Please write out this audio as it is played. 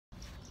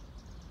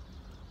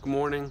Good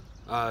morning,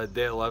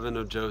 day 11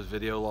 of Joe's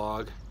video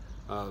log.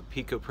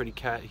 Peco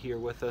Cat here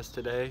with us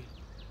today.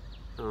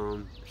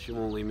 She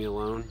won't leave me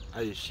alone.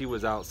 She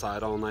was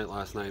outside all night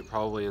last night,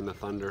 probably in the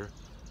thunder.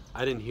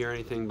 I didn't hear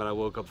anything, but I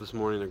woke up this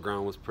morning, the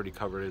ground was pretty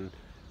covered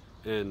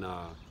in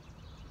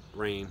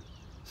rain.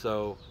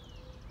 So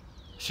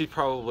she's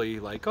probably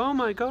like, "Oh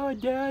my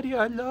God, Daddy,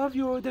 I love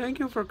you. Thank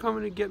you for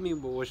coming to get me."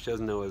 But what she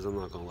doesn't know is I'm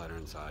not going to let her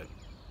inside.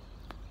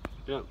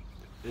 Yep,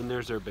 and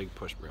there's her big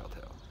push braille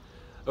tail.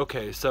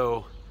 Okay,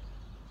 so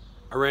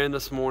I ran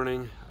this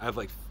morning. I have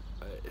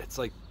it's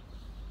like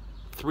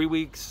 3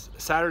 weeks.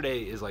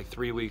 Saturday is like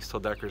 3 weeks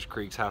till Deckers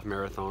Creek's half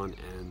marathon,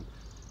 and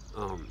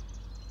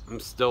I'm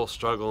still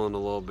struggling a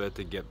little bit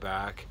to get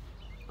back.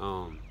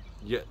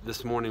 Yet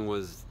this morning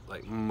was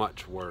like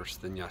much worse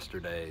than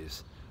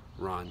yesterday's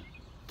run.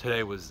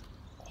 Today was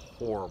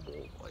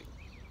horrible. Like,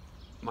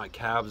 my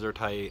calves are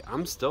tight.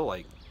 I'm still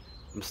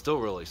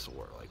really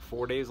sore. Like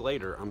 4 days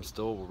later, I'm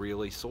still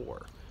really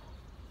sore.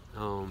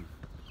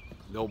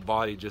 The old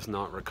body just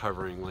not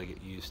recovering like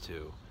it used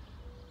to.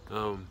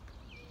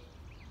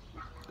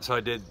 So I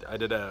did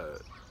a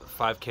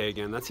 5K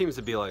again. That seems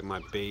to be like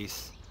my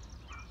base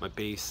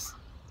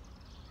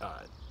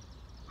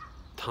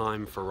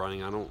time for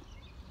running.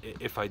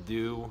 If I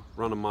do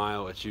run a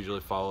mile, it's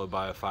usually followed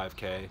by a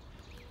 5K.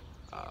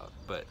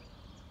 But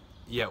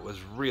yeah, it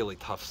was really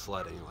tough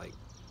sledding. Like,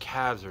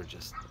 calves are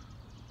just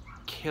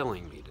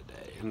killing me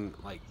today, and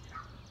like,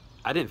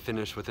 I didn't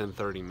finish within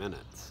 30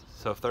 minutes.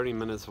 So if 30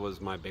 minutes was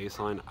my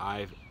baseline,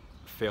 I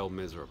failed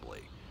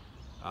miserably.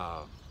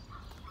 I've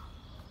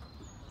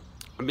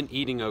been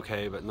eating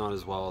okay, but not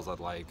as well as I'd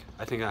like.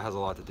 I think that has a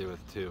lot to do with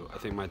it too. I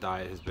think my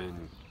diet has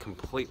been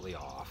completely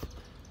off.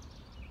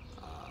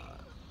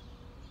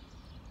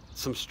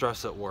 Some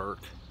stress at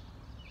work,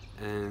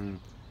 and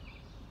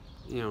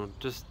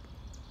just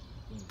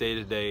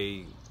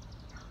day-to-day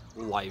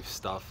life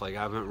stuff. Like,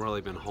 I haven't really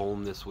been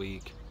home this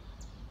week,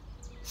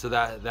 so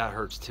that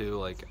hurts too.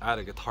 Like, I had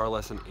a guitar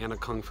lesson and a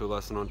kung fu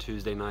lesson on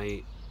Tuesday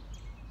night,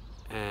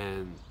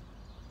 and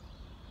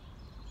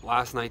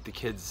last night the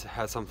kids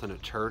had something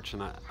at church,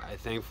 and I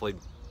thankfully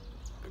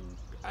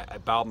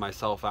bowed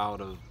myself out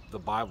of the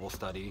Bible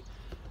study,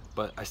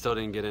 but I still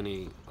didn't get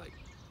any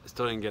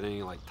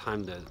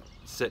time to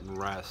sit and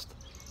rest.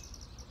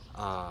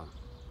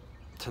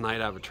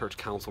 Tonight I have a church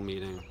council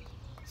meeting,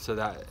 so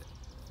that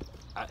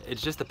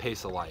it's just the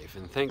pace of life,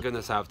 and thank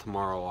goodness I have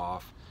tomorrow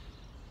off,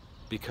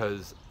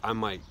 because I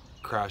might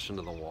crash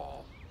into the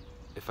wall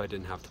if I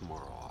didn't have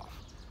tomorrow off.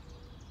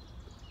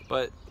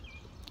 But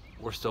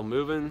we're still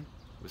moving.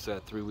 We still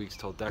have 3 weeks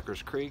till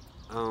Deckers Creek,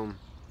 and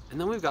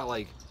then we've got,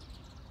 like,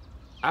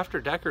 after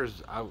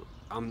Deckers,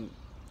 I'm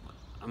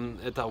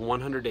at the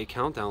 100-day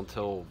countdown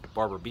till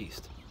Barber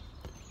Beast,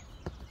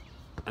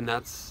 and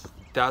that's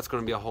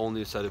going to be a whole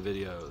new set of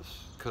videos,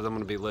 because I'm going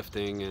to be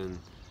lifting and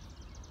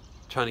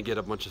trying to get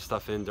a bunch of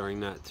stuff in during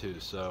that too.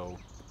 So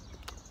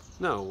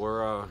no,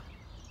 we're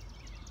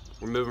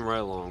moving right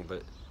along.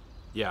 But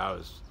yeah,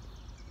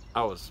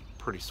 I was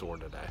pretty sore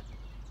today,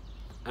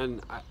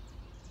 and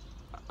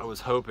I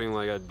was hoping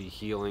like I'd be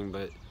healing,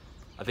 but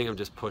I think I'm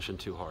just pushing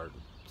too hard.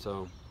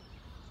 So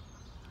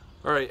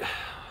all right,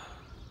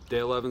 day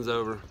 11's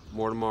over.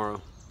 More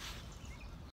tomorrow.